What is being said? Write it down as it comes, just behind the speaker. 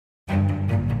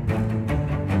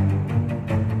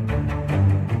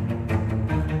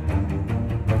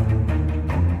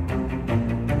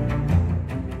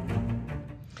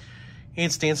Hey,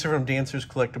 it's Dancer from Dancers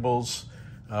Collectibles.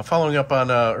 Following up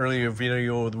on an earlier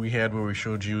video that we had where we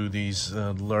showed you these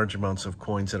large amounts of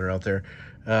coins that are out there.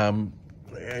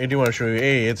 I do want to show you,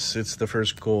 hey, it's the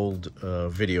first gold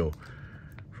video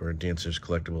for Dancers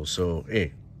Collectibles. So,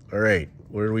 hey, all right,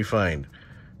 what did we find?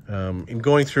 In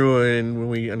going through and when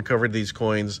we uncovered these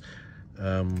coins,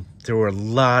 there were a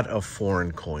lot of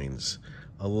foreign coins.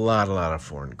 A lot of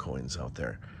foreign coins out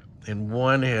there. And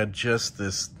one had just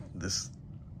this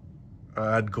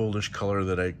odd goldish color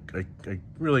that I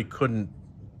really couldn't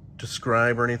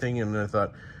describe or anything, and I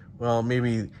thought, well,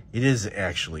 maybe it is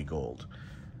actually gold.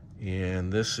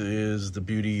 And this is the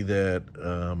beauty that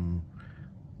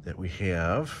that we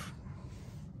have.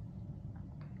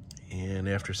 And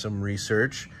after some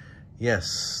research,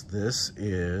 yes, this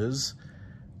is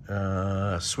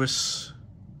Swiss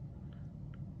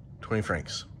 20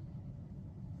 francs.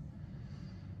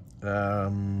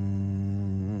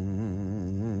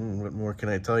 What more can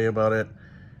I tell you about it?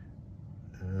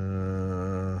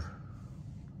 Can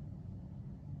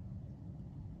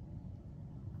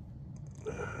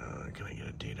I get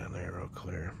a date on there real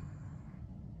clear?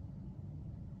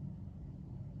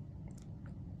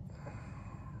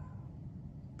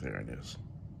 There it is.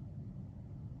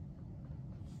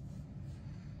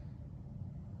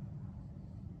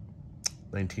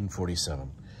 $1947.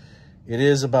 It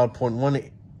is about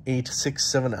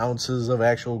 0.1867 ounces of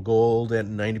actual gold at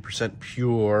 90%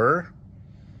 pure.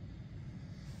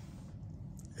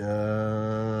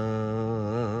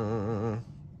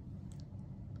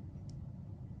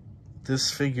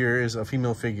 This figure is a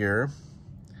female figure.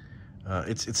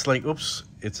 It's like, oops,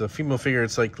 it's a female figure.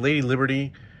 It's like Lady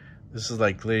Liberty. This is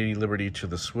like Lady Liberty to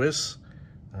the Swiss.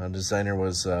 Designer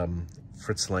was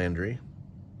Fritz Landry.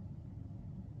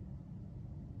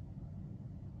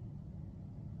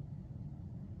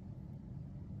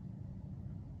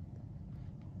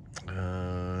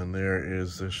 And there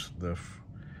is the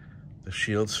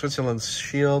shield, Switzerland's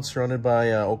shield, surrounded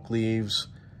by oak leaves,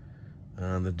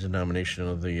 the denomination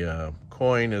of the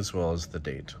coin as well as the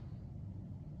date.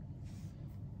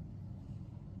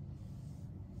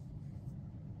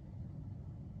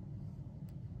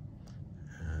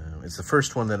 It's the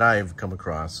first one that I've come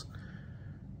across.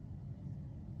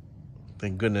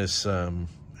 Thank goodness. And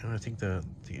I think the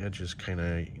edge is kind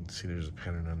of, you can see there's a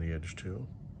pattern on the edge too.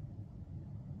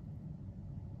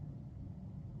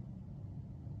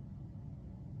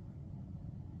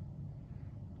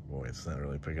 Boy, it's not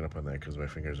really picking up on that because my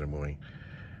fingers are moving.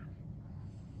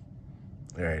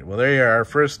 All right, well, there you are, our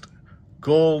first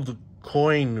gold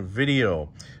coin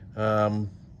video. The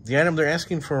item they're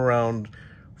asking for around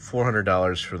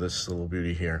 $400 for this little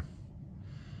beauty here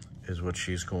is what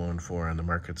she's going for on the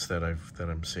markets that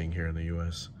I'm seeing here in the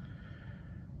U.S.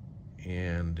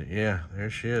 And yeah, there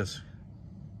she is.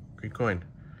 Great coin.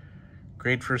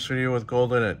 Great first video with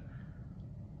gold in it.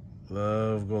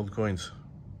 Love gold coins.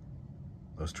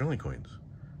 Sterling coins.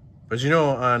 But as you know,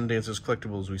 on Dancers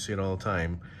Collectibles, we see it all the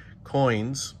time.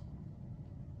 Coins,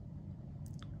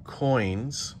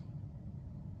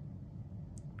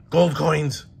 gold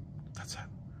coins. That's it.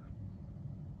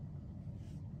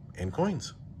 And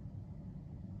coins.